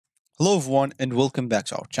Hello everyone and welcome back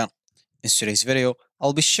to our channel. In today's video,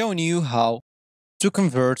 I'll be showing you how to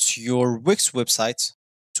convert your Wix website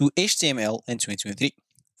to HTML in 2023.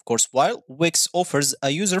 Of course, while Wix offers a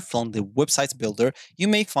user-friendly website builder, you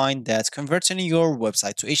may find that converting your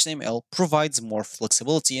website to HTML provides more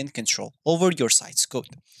flexibility and control over your site's code.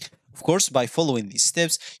 Of course, by following these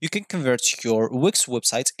steps, you can convert your Wix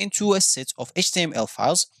website into a set of HTML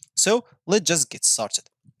files. So let's just get started.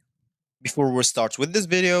 Before we start with this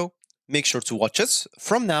video, make sure to watch it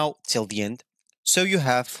from now till the end so you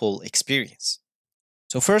have full experience.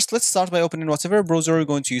 So first, let's start by opening whatever browser you're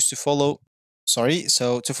going to use to follow.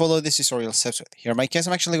 To follow this tutorial steps with. Here in my case,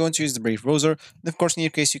 I'm actually going to use the Brave browser. And of course, in your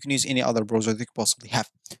case, you can use any other browser that you possibly have.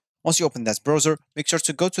 Once you open that browser, make sure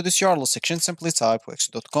to go to this URL section, simply type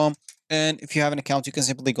wix.com. And if you have an account, you can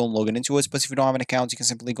simply go and log in into it. But if you don't have an account, you can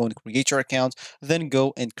simply go and create your account, then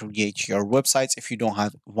go and create your websites if you don't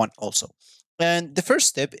have one also. And the first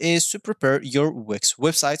step is to prepare your Wix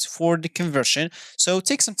website for the conversion. So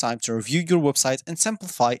take some time to review your website and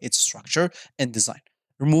simplify its structure and design.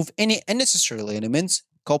 Remove any unnecessary elements,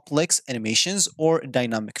 complex animations, or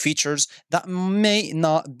dynamic features that may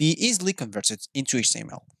not be easily converted into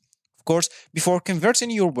HTML. Of course, before converting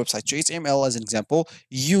your website to HTML as an example,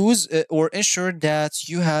 use or ensure that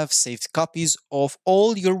you have saved copies of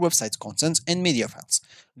all your website content and media files.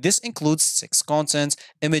 This includes text content,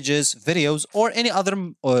 images, videos, or any other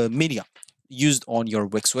media used on your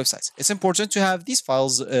Wix website. It's important to have these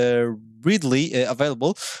files readily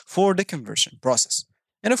available for the conversion process.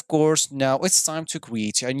 And of course, now it's time to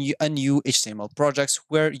create a new HTML project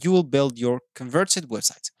where you will build your converted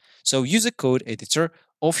website. So use a code editor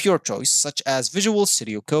of your choice, such as Visual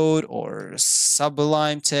Studio Code or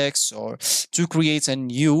Sublime Text, or to create a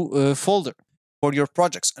new folder for your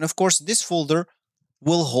projects. And of course, this folder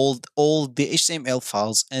will hold all the HTML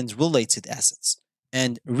files and related assets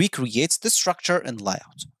and recreate the structure and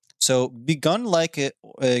layout. So begin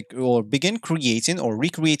creating or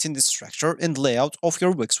recreating the structure and layout of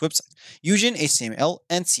your Wix website using HTML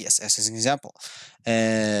and CSS as an example.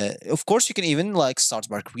 Of course, you can even start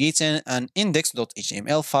by creating an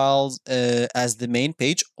index.html file as the main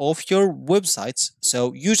page of your website.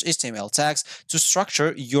 So use HTML tags to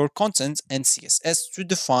structure your content and CSS to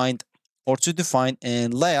define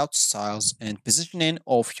and layout styles and positioning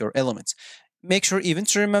of your elements. Make sure even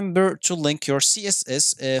to remember to link your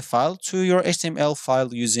CSS file to your HTML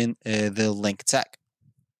file using the link tag.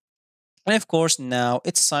 And of course, now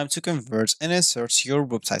it's time to convert and insert your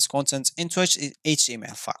website's content into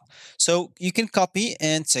HTML file. So you can copy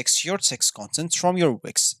and text your text content from your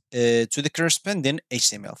Wix to the corresponding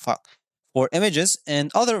HTML file. For images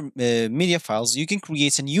and other media files, you can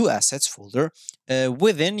create a new assets folder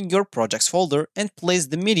within your projects folder and place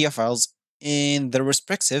the media files in the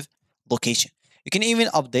respective location. You can even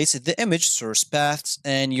update the image source paths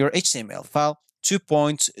and your HTML file to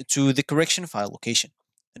point to the correction file location.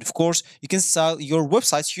 And of course, you can style your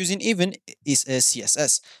website using even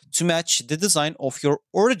CSS to match the design of your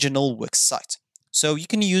original Wix site. So you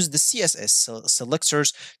can use the CSS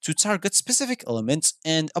selectors to target specific elements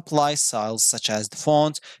and apply styles such as the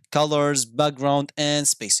font, colors, background, and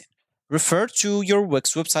spacing. Refer to your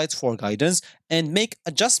Wix website for guidance and make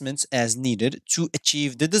adjustments as needed to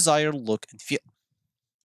achieve the desired look and feel.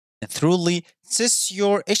 And thoroughly test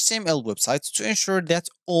your HTML website to ensure that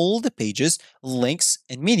all the pages, links,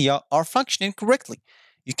 and media are functioning correctly.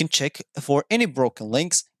 You can check for any broken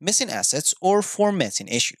links, missing assets, or formatting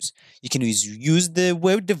issues. You can use the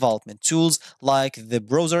web development tools like the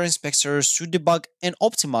browser inspectors to debug and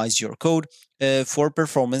optimize your code for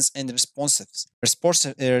performance and responsiveness.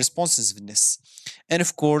 And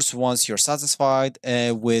of course, once you're satisfied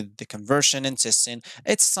with the conversion and testing,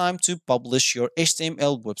 it's time to publish your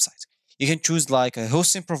HTML website. You can choose a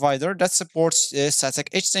hosting provider that supports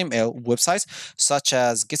static HTML websites such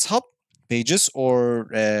as GitHub Pages or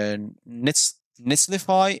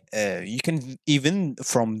Netlify. You can even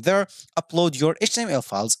from there upload your HTML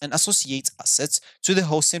files and associate assets to the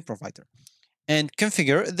hosting provider and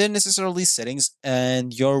configure the necessary settings,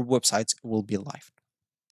 and your website will be live.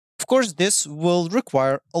 Of course, this will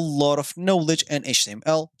require a lot of knowledge in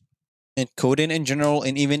HTML and coding in general,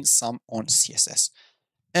 and even some on CSS.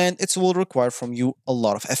 And it will require from you a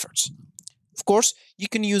lot of efforts. Of course, you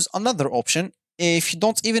can use another option if you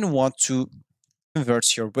don't even want to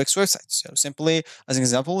convert your Wix website. So simply, as an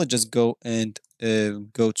example, let's just go and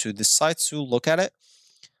go to this site to look at it.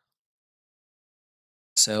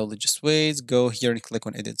 So let's just wait, go here and click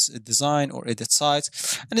on edit design or edit site.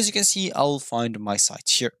 And as you can see, I'll find my site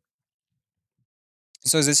here.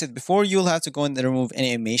 So as I said before, you'll have to go and remove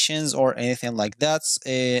any animations or anything like that,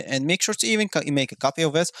 and make sure to even make a copy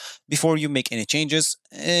of it before you make any changes.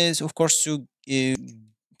 Is of course to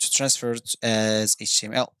transfer it as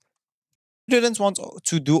HTML. If you didn't want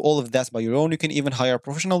to do all of that by your own, you can even hire a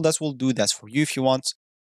professional that will do that for you if you want.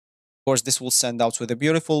 Of course, this will send out with a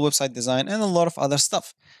beautiful website design and a lot of other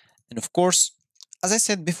stuff. And of course, as I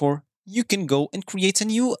said before, you can go and create a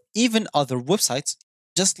new, even other websites,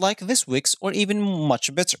 just like this Wix or even much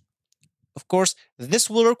better. Of course, this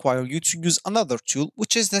will require you to use another tool,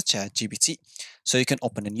 which is the ChatGPT. So you can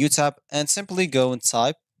open a new tab and simply go and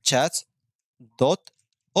type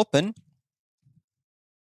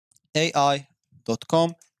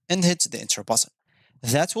chat.openai.com and hit the enter button.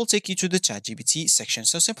 That will take you to the ChatGPT section.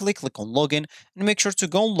 So simply click on login and make sure to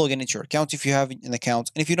go and log in into your account if you have an account.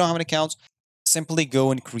 And if you don't have an account, simply go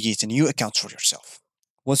and create a new account for yourself.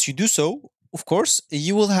 Once you do so, of course,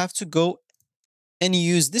 you will have to go and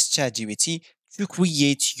use this ChatGPT to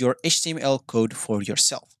create your HTML code for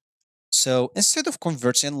yourself. So instead of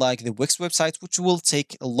converting like the Wix website, which will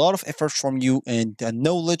take a lot of effort from you and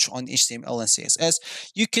knowledge on HTML and CSS,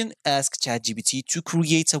 you can ask ChatGPT to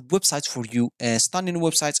create a website for you, a stunning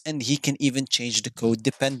website, and he can even change the code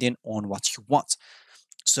depending on what you want.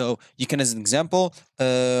 So you can, as an example,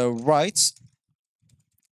 write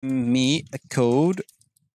me a code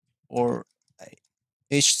or a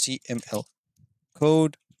HTML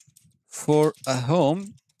code for a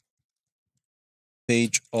home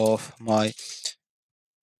page of my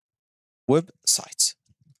website.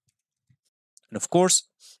 And of course,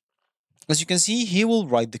 as you can see, he will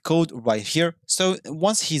write the code right here. So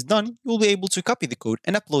once he's done, you'll be able to copy the code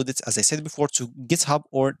and upload it, as I said before, to GitHub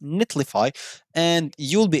or Netlify, and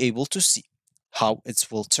you'll be able to see how it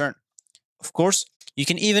will turn. Of course, you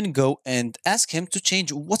can even go and ask him to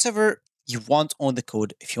change whatever you want on the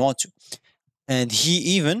code if you want to. And he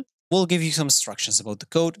even will give you some instructions about the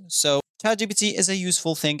code. So ChatGPT is a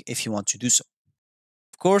useful thing if you want to do so.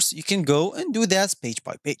 Of course, you can go and do that page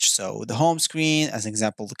by page. So the home screen, as an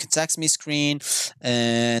example, the contact me screen,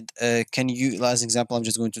 and can you, as an example, I'm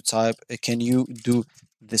just going to type, can you do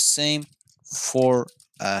the same for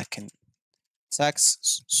contact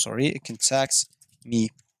me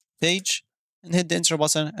page, and hit the enter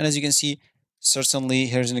button. And as you can see, certainly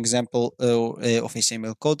here's an example of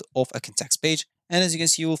HTML code of a contacts page. And as you can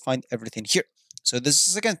see, you will find everything here. So this is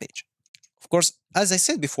the second page. Of course, as I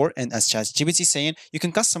said before, and as ChatGPT is saying, you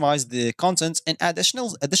can customize the content and add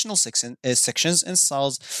additional sections and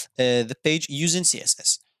styles the page using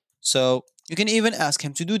CSS. So you can even ask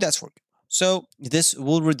him to do that for you. So this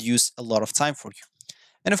will reduce a lot of time for you.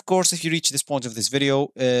 And of course, if you reach this point of this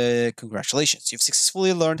video, congratulations. You've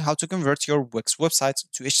successfully learned how to convert your Wix website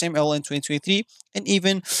to HTML in 2023, and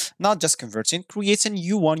even not just converting, create a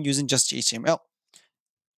new one using just HTML.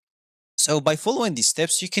 So by following these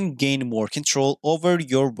steps, you can gain more control over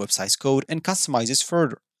your website's code and customize it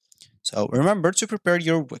further. So remember to prepare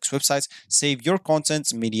your Wix website, save your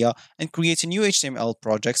content media, and create a new HTML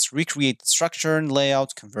projects, recreate the structure and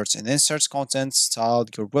layout, convert and insert content, style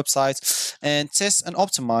your website, and test and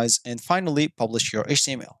optimize, and finally publish your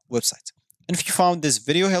HTML website. And if you found this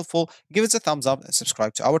video helpful, give it a thumbs up and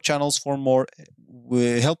subscribe to our channels for more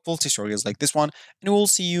helpful tutorials like this one, and we'll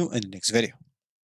see you in the next video.